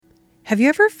Have you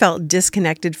ever felt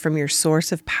disconnected from your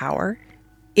source of power?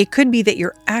 It could be that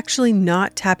you're actually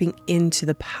not tapping into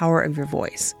the power of your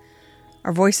voice.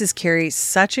 Our voices carry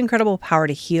such incredible power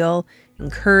to heal,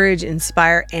 encourage,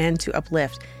 inspire, and to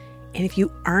uplift. And if you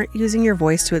aren't using your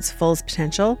voice to its fullest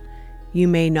potential, you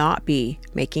may not be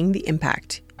making the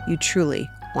impact you truly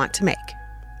want to make.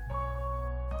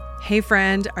 Hey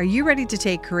friend, are you ready to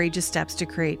take courageous steps to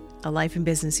create a life and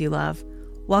business you love?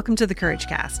 Welcome to the Courage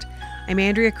Cast. I'm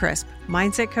Andrea,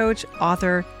 mindset coach,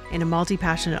 author, and a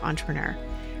multi-passionate entrepreneur.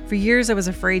 For years, I was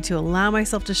afraid to allow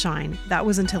myself to shine. That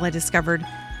was until I discovered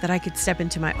that I could step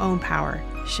into my own power,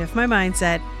 shift my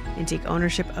mindset, and take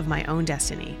ownership of my own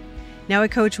destiny. Now I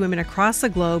coach women across the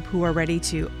globe who are ready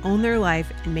to own their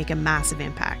life and make a massive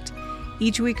impact.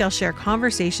 Each week, I'll share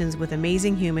conversations with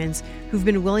amazing humans who've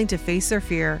been willing to face their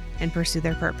fear and pursue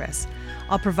their purpose.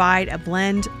 I'll provide a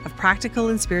blend of practical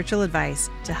and spiritual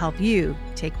advice to help you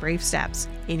take brave steps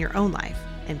in your own life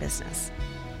and business.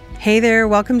 Hey there,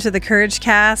 welcome to the Courage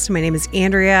Cast. My name is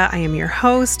Andrea. I am your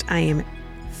host. I am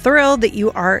thrilled that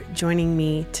you are joining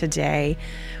me today.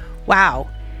 Wow.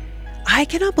 I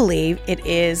cannot believe it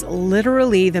is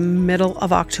literally the middle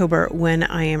of October when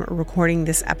I am recording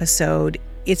this episode.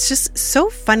 It's just so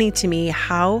funny to me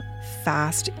how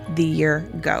fast the year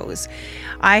goes.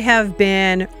 I have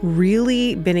been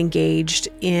engaged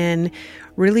in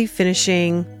really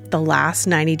finishing the last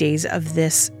 90 days of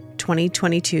this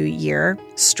 2022 year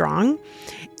strong.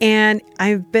 And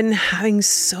I've been having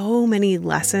so many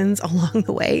lessons along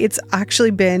the way. It's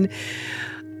actually been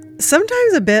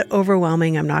sometimes a bit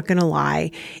overwhelming, I'm not going to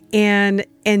lie. And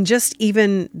just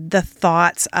even the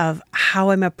thoughts of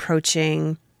how I'm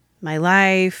approaching my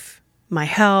life, my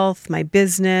health, my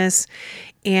business,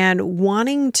 and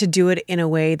wanting to do it in a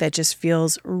way that just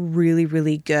feels really,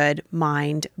 really good,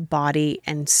 mind, body,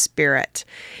 and spirit.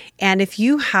 And if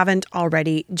you haven't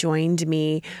already joined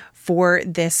me for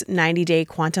this 90-day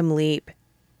quantum leap,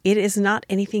 it is not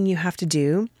anything you have to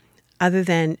do other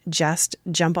than just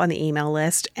jump on the email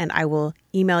list, and I will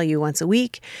email you once a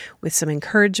week with some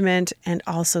encouragement and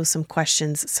also some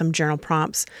questions, some journal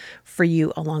prompts for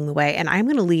you along the way. And I'm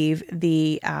going to leave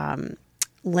the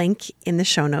link in the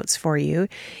show notes for you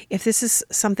if this is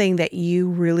something that you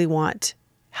really want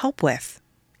help with.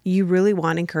 You really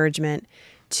want encouragement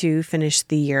to finish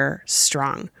the year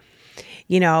strong.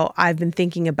 You know, I've been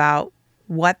thinking about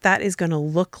what that is going to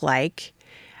look like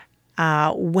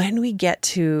when we get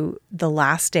to the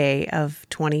last day of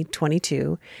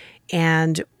 2022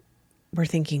 and we're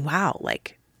thinking, wow,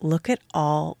 like, look at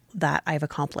all that I've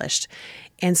accomplished.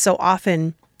 And so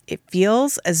often it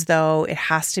feels as though it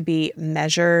has to be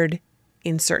measured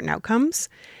in certain outcomes.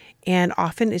 And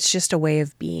often it's just a way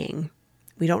of being.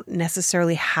 We don't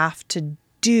necessarily have to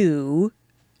do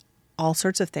all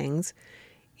sorts of things.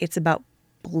 It's about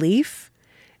belief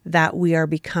that we are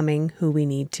becoming who we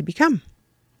need to become.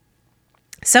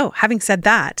 So having said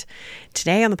that,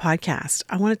 today on the podcast,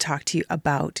 I want to talk to you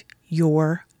about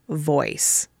your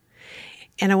voice.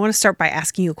 And I want to start by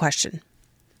asking you a question.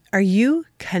 Are you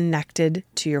connected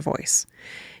to your voice?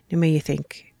 Now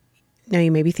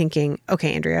you may be thinking,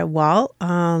 okay, Andrea, well,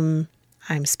 I'm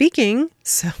speaking.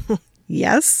 So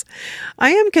yes,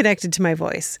 I am connected to my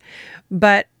voice,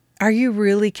 but are you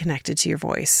really connected to your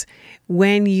voice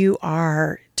when you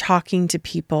are talking to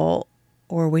people,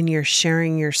 or when you're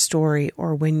sharing your story,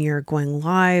 or when you're going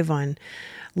live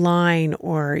online,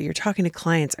 or you're talking to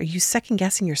clients? Are you second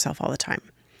guessing yourself all the time?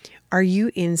 Are you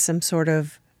in some sort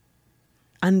of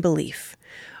unbelief?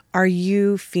 Are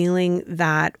you feeling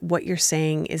that what you're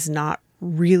saying is not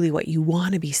really what you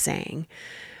want to be saying?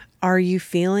 Are you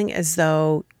feeling as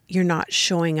though you're not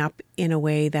showing up in a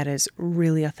way that is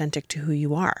really authentic to who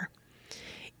you are?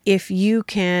 If you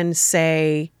can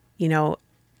say,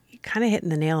 kind of hitting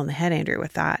the nail on the head, Andrea,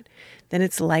 with that, then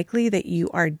it's likely that you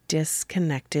are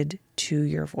disconnected to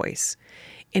your voice.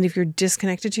 And if you're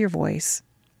disconnected to your voice,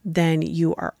 then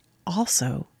you are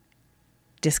also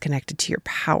disconnected to your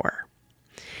power.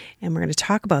 And we're going to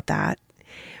talk about that.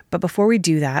 But before we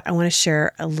do that, I want to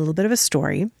share a little bit of a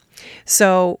story.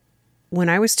 So when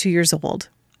I was 2 years old,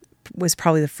 was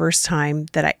probably the first time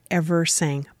that I ever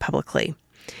sang publicly.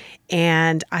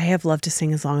 And I have loved to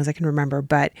sing as long as I can remember,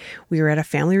 but we were at a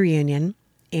family reunion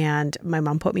and my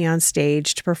mom put me on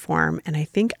stage to perform. And I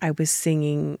think I was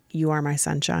singing You Are My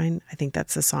Sunshine. I think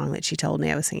that's the song that she told me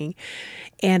I was singing.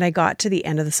 And I got to the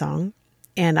end of the song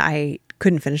and I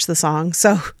couldn't finish the song.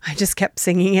 So I just kept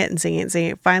singing it and singing it and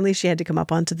singing it. Finally, she had to come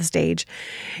up onto the stage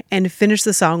and finish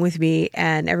the song with me,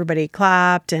 and everybody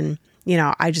clapped, and,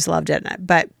 I just loved it.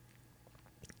 But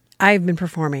I've been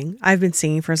performing. I've been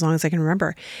singing for as long as I can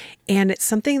remember. And it's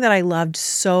something that I loved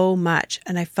so much.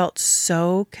 And I felt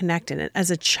so connected. And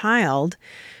as a child,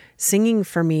 singing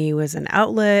for me was an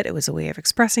outlet. It was a way of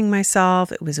expressing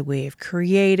myself. It was a way of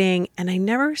creating. And I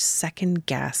never second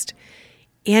guessed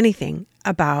anything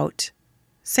about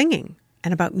singing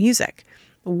and about music.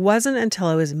 It wasn't until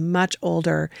I was much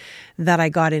older that I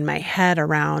got in my head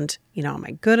around, am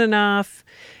I good enough?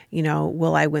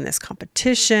 Will I win this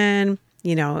competition?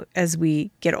 As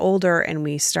we get older and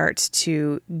we start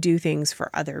to do things for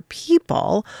other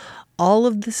people, all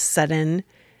of the sudden,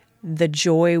 the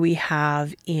joy we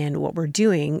have in what we're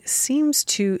doing seems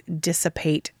to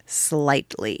dissipate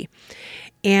slightly.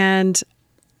 And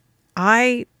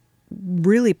I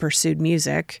really pursued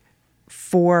music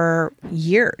for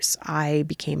years. I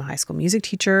became a high school music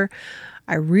teacher.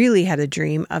 I really had a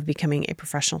dream of becoming a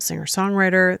professional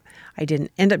singer-songwriter. I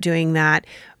didn't end up doing that,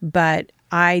 but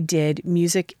I did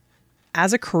music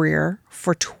as a career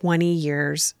for 20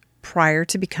 years prior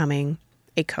to becoming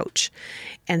a coach.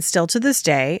 And still to this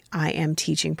day, I am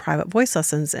teaching private voice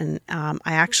lessons. And I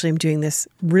actually am doing this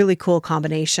really cool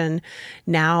combination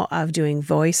now of doing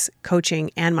voice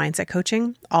coaching and mindset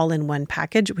coaching all in one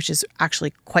package, which is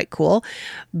actually quite cool.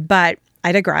 But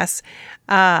I digress.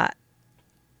 I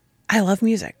love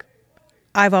music.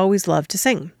 I've always loved to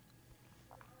sing.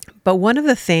 But one of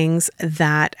the things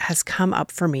that has come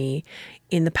up for me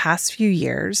in the past few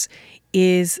years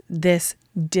is this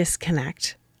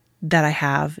disconnect that I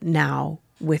have now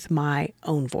with my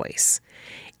own voice.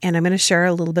 And I'm going to share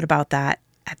a little bit about that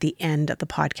at the end of the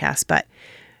podcast. But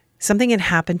something had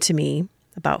happened to me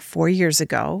about 4 years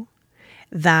ago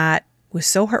that was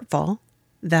so hurtful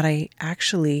that I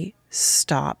actually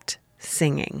stopped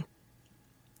singing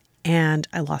and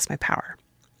I lost my power.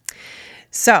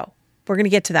 So we're going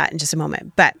to get to that in just a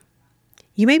moment. But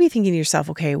you may be thinking to yourself,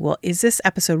 okay, well, is this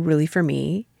episode really for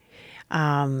me?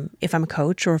 If I'm a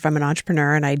coach or if I'm an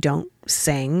entrepreneur and I don't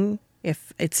sing,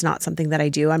 if it's not something that I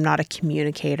do, I'm not a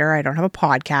communicator, I don't have a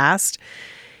podcast.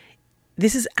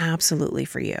 This is absolutely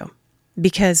for you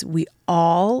because we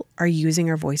all are using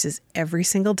our voices every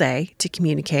single day to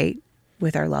communicate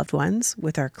with our loved ones,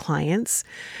 with our clients,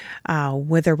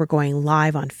 whether we're going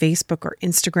live on Facebook or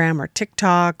Instagram or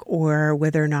TikTok, or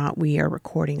whether or not we are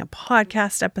recording a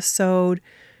podcast episode,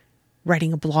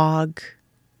 writing a blog,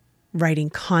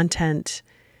 writing content.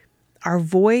 Our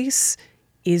voice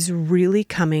is really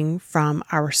coming from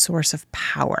our source of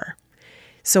power.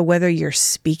 So whether you're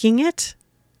speaking it,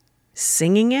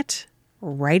 singing it,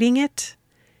 writing it,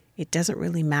 it doesn't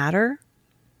really matter.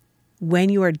 When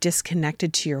you are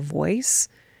disconnected to your voice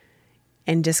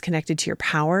and disconnected to your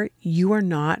power, you are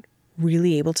not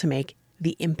really able to make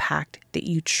the impact that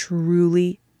you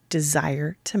truly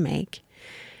desire to make.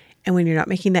 And when you're not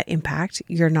making that impact,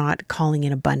 you're not calling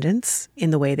in abundance in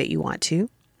the way that you want to.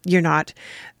 You're not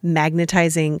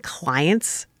magnetizing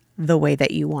clients the way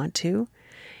that you want to.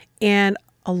 And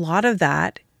a lot of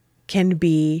that can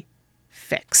be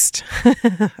fixed.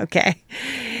 Okay.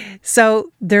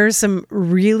 So there's some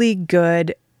really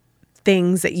good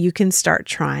things that you can start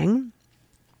trying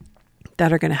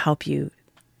that are going to help you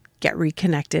get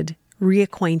reconnected,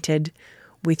 reacquainted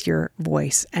with your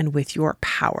voice and with your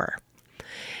power.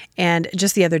 And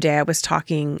just the other day, I was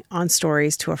talking on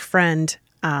stories to a friend,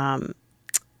 and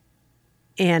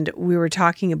we were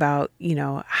talking about,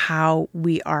 how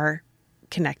we are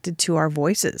connected to our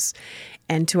voices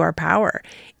and to our power.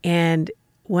 And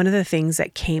one of the things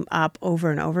that came up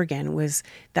over and over again was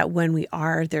that when we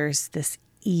are, there's this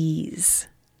ease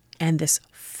and this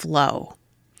flow.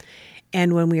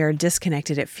 And when we are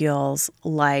disconnected, it feels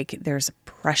like there's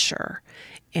pressure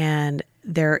and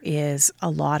there is a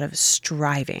lot of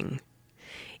striving.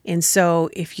 And so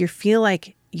if you feel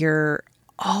like you're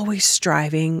always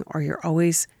striving or you're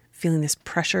always feeling this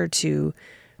pressure to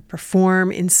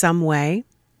perform in some way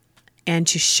and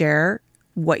to share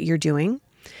what you're doing,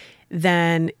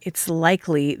 then it's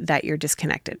likely that you're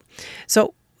disconnected.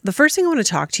 So the first thing I want to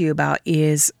talk to you about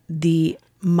is the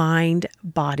mind,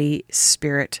 body,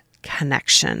 spirit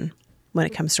connection when it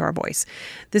comes to our voice.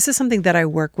 This is something that I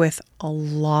work with a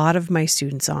lot of my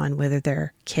students on, whether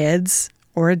they're kids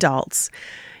or adults.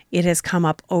 It has come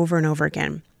up over and over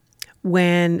again.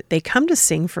 When they come to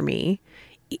sing for me,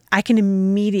 I can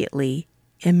immediately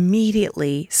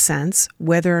sense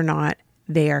whether or not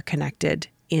they are connected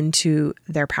into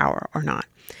their power or not.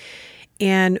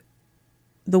 And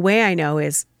the way I know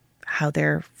is how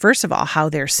they're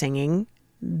singing,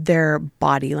 their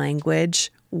body language,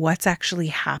 what's actually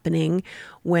happening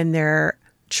when they're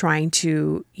trying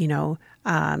to,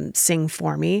 sing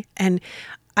for me. And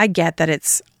I get that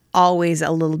it's always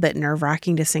a little bit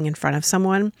nerve-wracking to sing in front of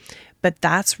someone, but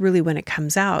that's really when it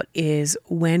comes out, is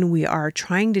when we are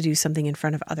trying to do something in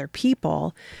front of other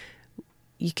people.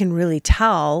 You can really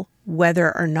tell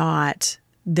whether or not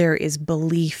there is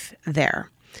belief there.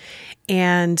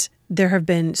 And there have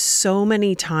been so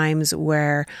many times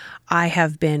where I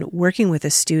have been working with a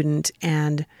student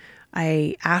and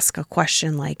I ask a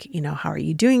question like, how are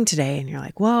you doing today? And you're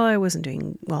like, well, I wasn't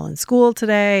doing well in school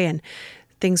today and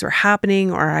things were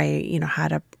happening, or I,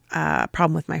 had a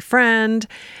problem with my friend.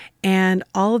 And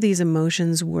all of these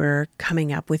emotions were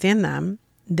coming up within them.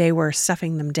 They were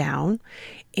stuffing them down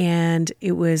and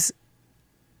it was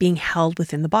being held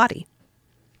within the body.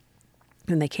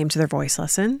 When they came to their voice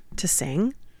lesson to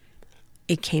sing,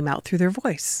 it came out through their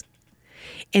voice.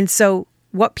 And so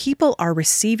what people are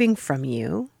receiving from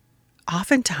you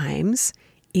oftentimes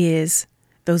is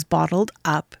those bottled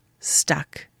up,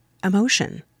 stuck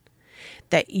emotion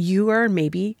that you are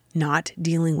maybe not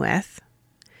dealing with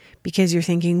because you're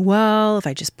thinking, well, if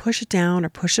I just push it down or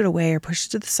push it away or push it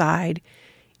to the side,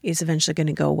 it's eventually going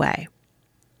to go away.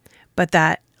 But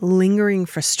that lingering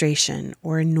frustration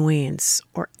or annoyance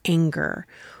or anger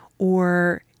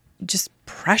or just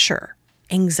pressure,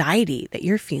 anxiety that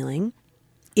you're feeling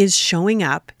is showing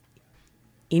up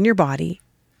in your body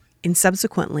and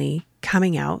subsequently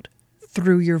coming out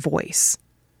through your voice.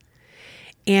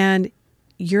 And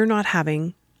you're not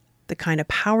having the kind of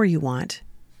power you want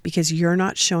because you're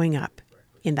not showing up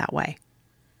in that way.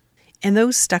 And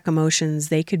those stuck emotions,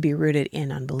 they could be rooted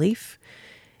in unbelief,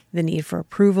 the need for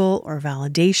approval or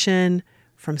validation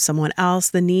from someone else,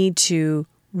 the need to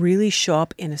really show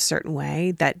up in a certain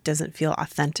way that doesn't feel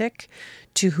authentic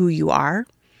to who you are.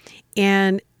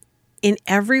 And in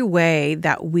every way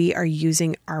that we are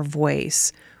using our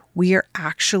voice, we are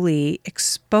actually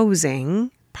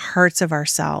exposing parts of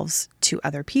ourselves to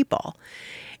other people.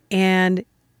 And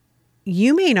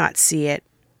you may not see it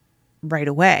right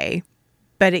away,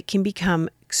 but it can become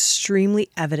extremely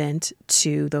evident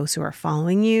to those who are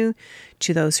following you,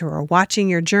 to those who are watching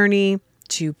your journey,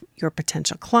 to your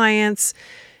potential clients,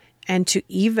 and to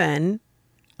even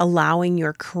allowing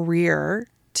your career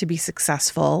to be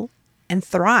successful and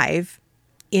thrive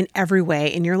in every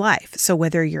way in your life. So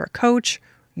whether you're a coach,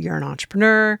 you're an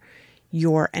entrepreneur,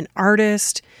 you're an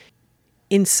artist,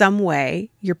 in some way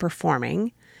you're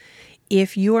performing,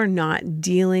 if you are not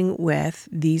dealing with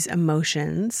these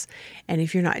emotions and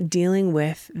if you're not dealing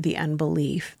with the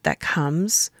unbelief that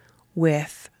comes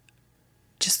with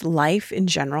just life in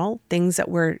general, things that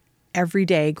we're every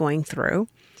day going through,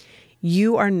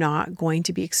 you are not going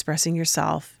to be expressing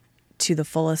yourself to the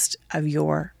fullest of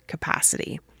your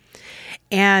capacity.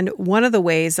 And one of the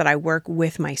ways that I work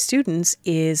with my students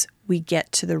is we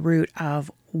get to the root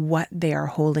of what they are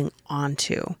holding on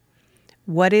to.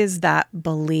 What is that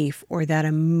belief or that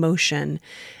emotion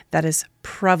that is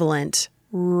prevalent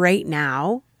right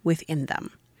now within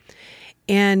them?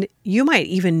 And you might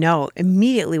even know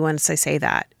immediately once I say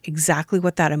that, exactly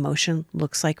what that emotion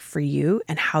looks like for you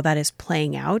and how that is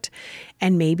playing out,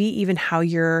 and maybe even how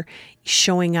you're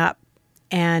showing up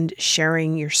and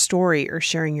sharing your story or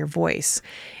sharing your voice.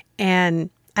 And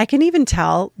I can even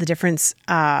tell the difference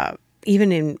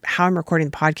even in how I'm recording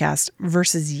the podcast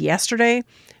versus yesterday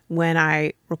when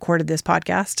I recorded this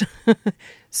podcast.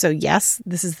 So yes,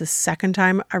 this is the second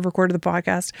time I've recorded the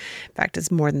podcast. In fact, it's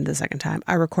more than the second time.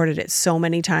 I recorded it so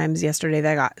many times yesterday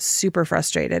that I got super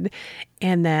frustrated.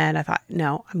 And then I thought,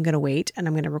 no, I'm going to wait and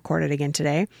I'm going to record it again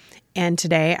today. And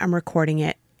today I'm recording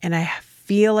it and I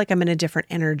feel like I'm in a different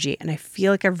energy and I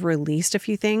feel like I've released a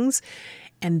few things.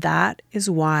 And that is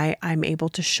why I'm able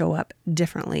to show up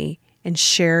differently and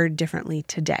share differently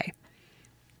today.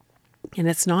 And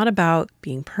it's not about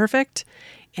being perfect,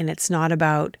 and it's not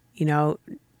about,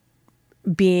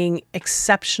 being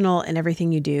exceptional in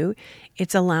everything you do.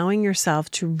 It's allowing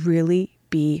yourself to really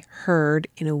be heard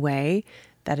in a way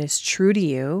that is true to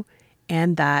you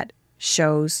and that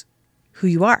shows who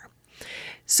you are.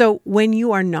 So when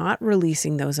you are not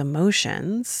releasing those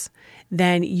emotions,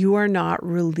 then you are not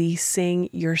releasing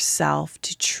yourself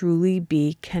to truly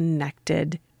be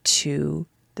connected to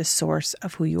the source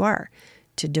of who you are,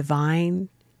 to divine,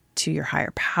 to your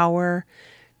higher power,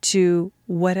 to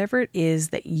whatever it is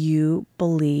that you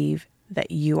believe that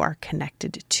you are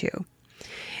connected to.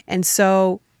 And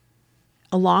so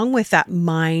along with that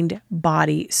mind,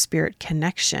 body, spirit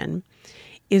connection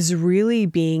is really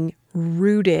being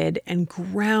rooted and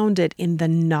grounded in the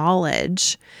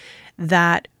knowledge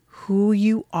that who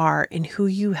you are and who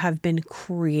you have been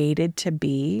created to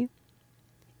be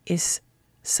is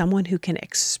someone who can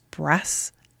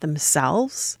express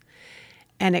themselves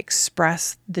and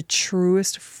express the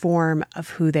truest form of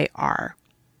who they are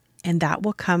And that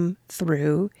will come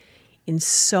through in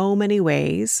so many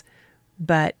ways,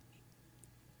 but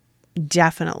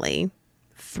definitely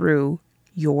through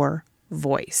your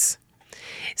voice.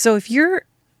 So if you're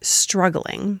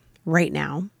struggling right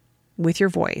now with your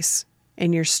voice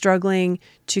and you're struggling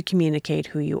to communicate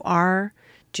who you are,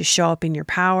 to show up in your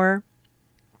power,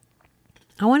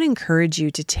 I want to encourage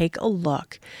you to take a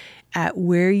look at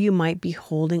where you might be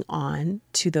holding on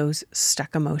to those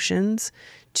stuck emotions,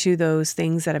 to those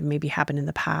things that have maybe happened in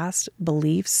the past,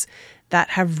 beliefs that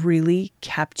have really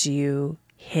kept you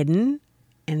hidden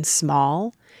and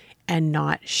small and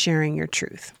not sharing your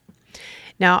truth.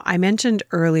 Now, I mentioned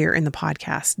earlier in the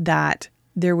podcast that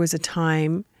there was a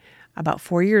time about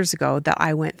 4 years ago that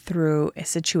I went through a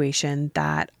situation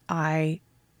that I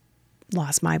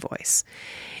lost my voice.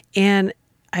 And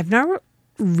I've never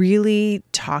really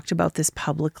talked about this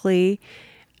publicly,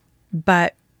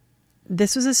 but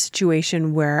this was a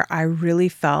situation where I really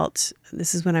felt,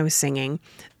 this is when I was singing,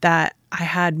 that I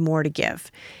had more to give.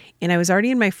 And I was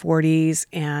already in my 40s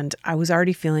and I was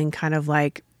already feeling kind of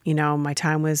like, my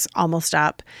time was almost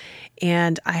up.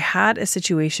 And I had a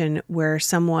situation where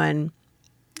someone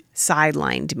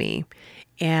sidelined me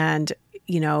and,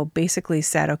 basically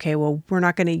said, okay, well, we're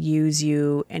not going to use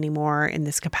you anymore in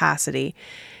this capacity.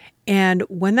 And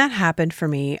when that happened for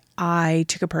me, I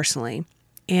took it personally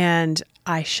and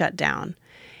I shut down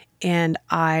and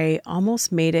I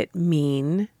almost made it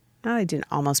mean. No, I didn't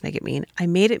almost make it mean. I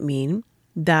made it mean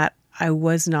that I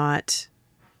was not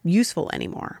useful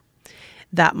anymore,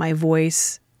 that my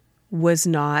voice was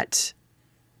not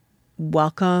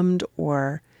welcomed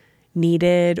or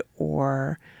needed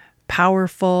or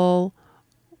powerful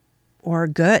or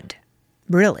good,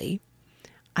 really.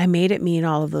 I made it mean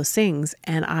all of those things.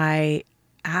 And I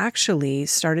actually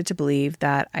started to believe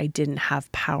that I didn't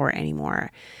have power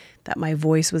anymore, that my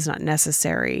voice was not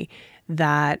necessary,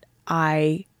 that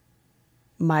I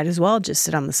might as well just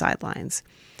sit on the sidelines.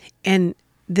 And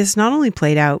this not only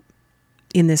played out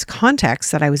in this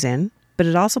context that I was in, but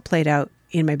it also played out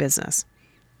in my business.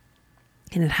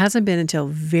 And it hasn't been until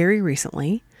very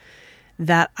recently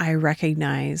that I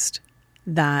recognized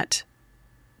that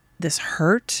this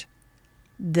hurt,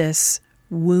 this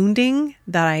wounding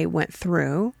that I went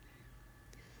through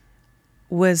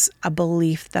was a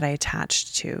belief that I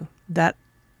attached to, that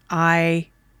I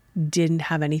didn't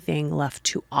have anything left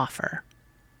to offer.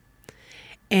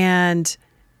 And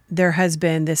there has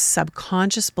been this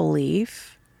subconscious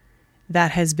belief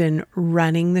that has been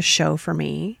running the show for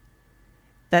me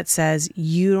that says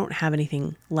you don't have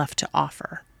anything left to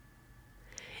offer.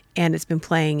 And it's been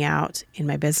playing out in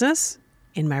my business,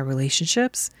 in my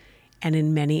relationships, and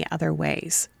in many other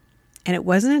ways. And it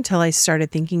wasn't until I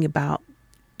started thinking about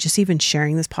just even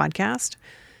sharing this podcast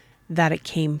that it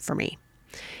came for me.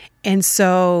 And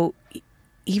so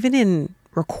even in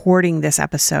recording this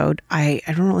episode, I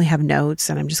don't really have notes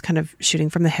and I'm just kind of shooting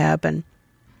from the hip. And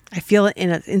I feel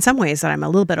in some ways that I'm a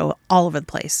little bit all over the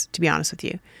place, to be honest with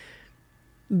you.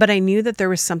 But I knew that there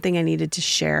was something I needed to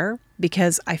share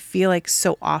because I feel like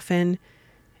so often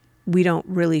we don't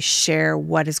really share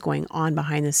what is going on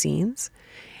behind the scenes.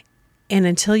 And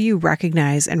until you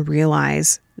recognize and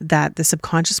realize that the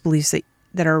subconscious beliefs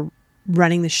that are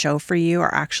running the show for you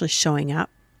are actually showing up,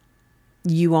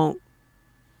 you won't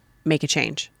make a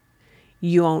change.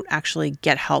 You won't actually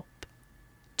get help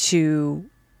to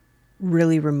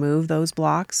really remove those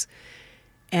blocks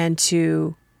and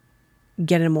to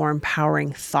get a more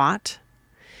empowering thought.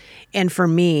 And for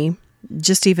me,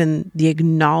 just even the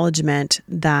acknowledgement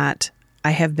that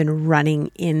I have been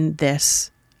running in this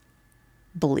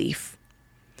belief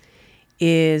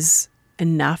is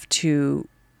enough to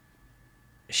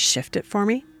shift it for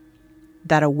me.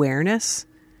 That awareness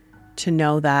to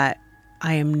know that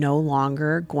I am no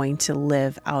longer going to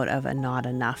live out of a not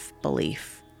enough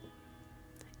belief.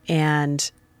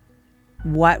 And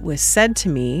what was said to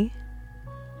me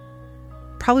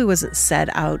probably wasn't said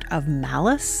out of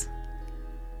malice,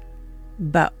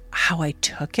 but how I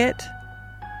took it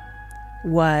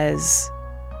was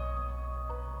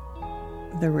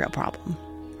the real problem,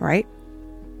 right?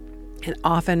 And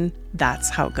often that's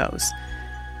how it goes.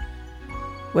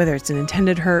 Whether it's an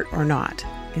intended hurt or not,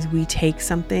 is we take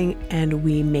something and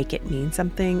we make it mean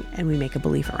something and we make a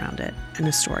belief around it and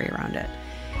a story around it.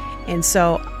 And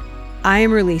so I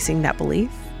am releasing that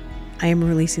belief. I am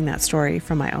releasing that story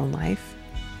from my own life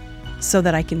so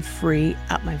that I can free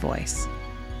up my voice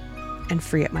and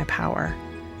free up my power,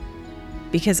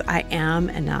 because I am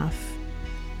enough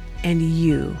and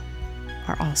you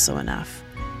are also enough.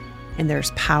 And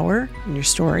there's power in your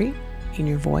story, in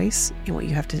your voice, in what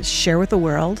you have to share with the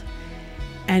world.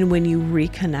 And when you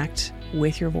reconnect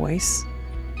with your voice,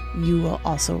 you will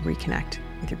also reconnect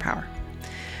with your power.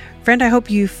 Friend, I hope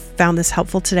you found this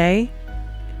helpful today.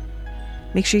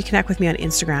 Make sure you connect with me on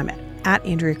Instagram at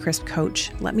Andrea Crisp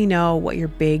Coach. Let me know what your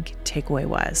big takeaway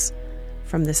was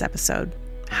from this episode,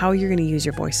 how you're going to use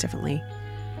your voice differently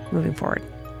moving forward.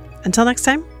 Until next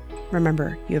time,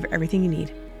 remember, you have everything you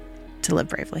need to live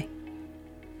bravely.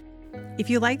 If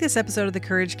you like this episode of the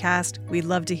Courage Cast, we'd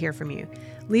love to hear from you.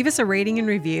 Leave us a rating and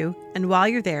review, and while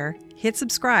you're there, hit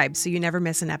subscribe so you never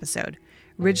miss an episode.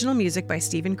 Original music by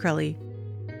Stephen Crilly,